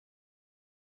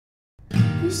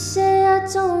You say I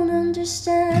don't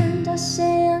understand, I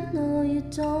say I know you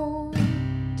don't.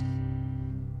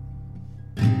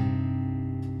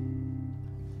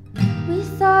 We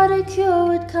thought a cure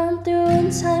would come through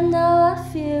in time, now I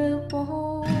fear it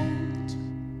won't.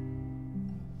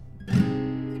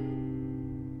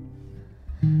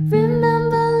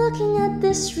 Remember looking at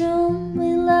this room,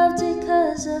 we loved it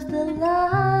 'cause of the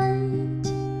light.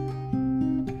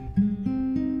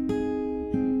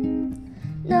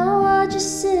 Now I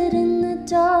just sit in the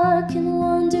dark and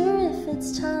wonder if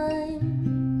it's time.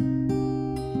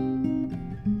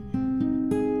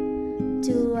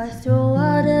 Do I throw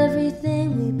out everything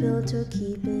we built or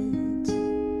keep it?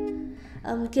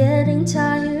 I'm getting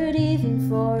tired even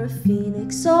for a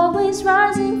phoenix, always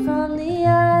rising from the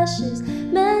ashes,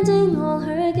 mending all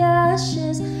her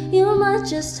gashes. You might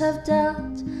just have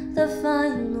dealt the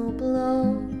final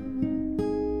blow.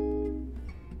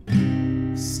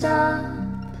 Stop,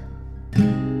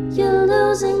 you're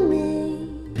losing me.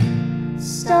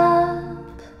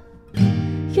 Stop,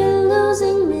 you're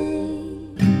losing me.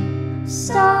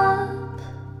 Stop,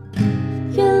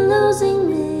 you're losing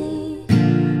me.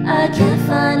 I can't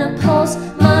find a pulse,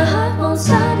 my heart won't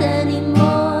start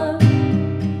anymore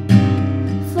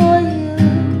for you.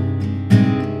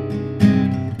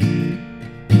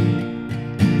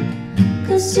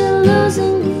 'Cause you're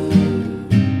losing me.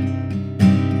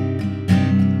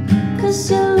 'Cause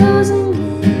you're losing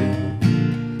me.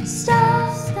 Stop,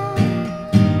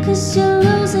 'cause you're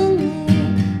losing me.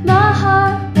 My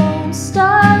heart won't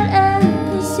start and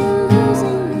 'cause you're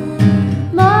losing me.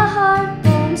 My heart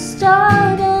won't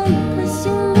start and 'cause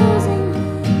you're losing me.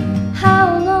 How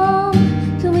long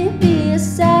can we be a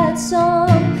sad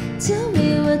song till we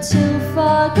were too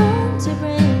far gone to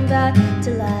bring back to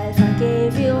life? I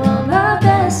gave you all my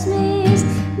best needs,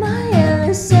 my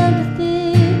endless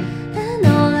sympathy, and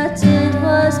all I did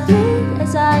was bleed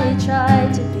as I tried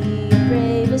to be a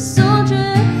brave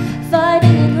soldier,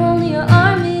 fighting in only your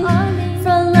army.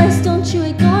 Front lines, don't you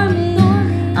ignore me.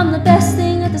 I'm the best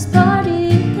thing at this party.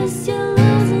 'Cause you're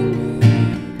losing me.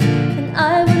 And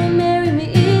I wouldn't marry me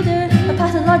either, a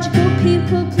pathological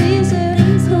people pleaser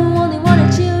who only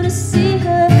wanted you to see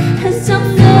her. And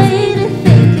someday to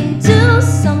thinking, do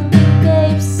something,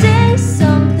 babe, say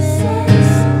something,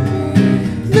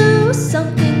 lose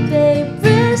something, babe,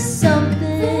 risk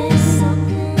something,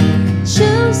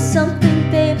 choose something,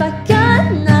 babe. I got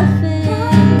nothing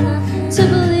to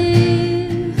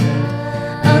believe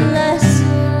unless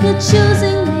you're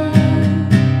choosing me.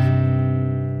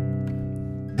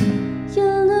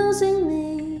 You're losing me.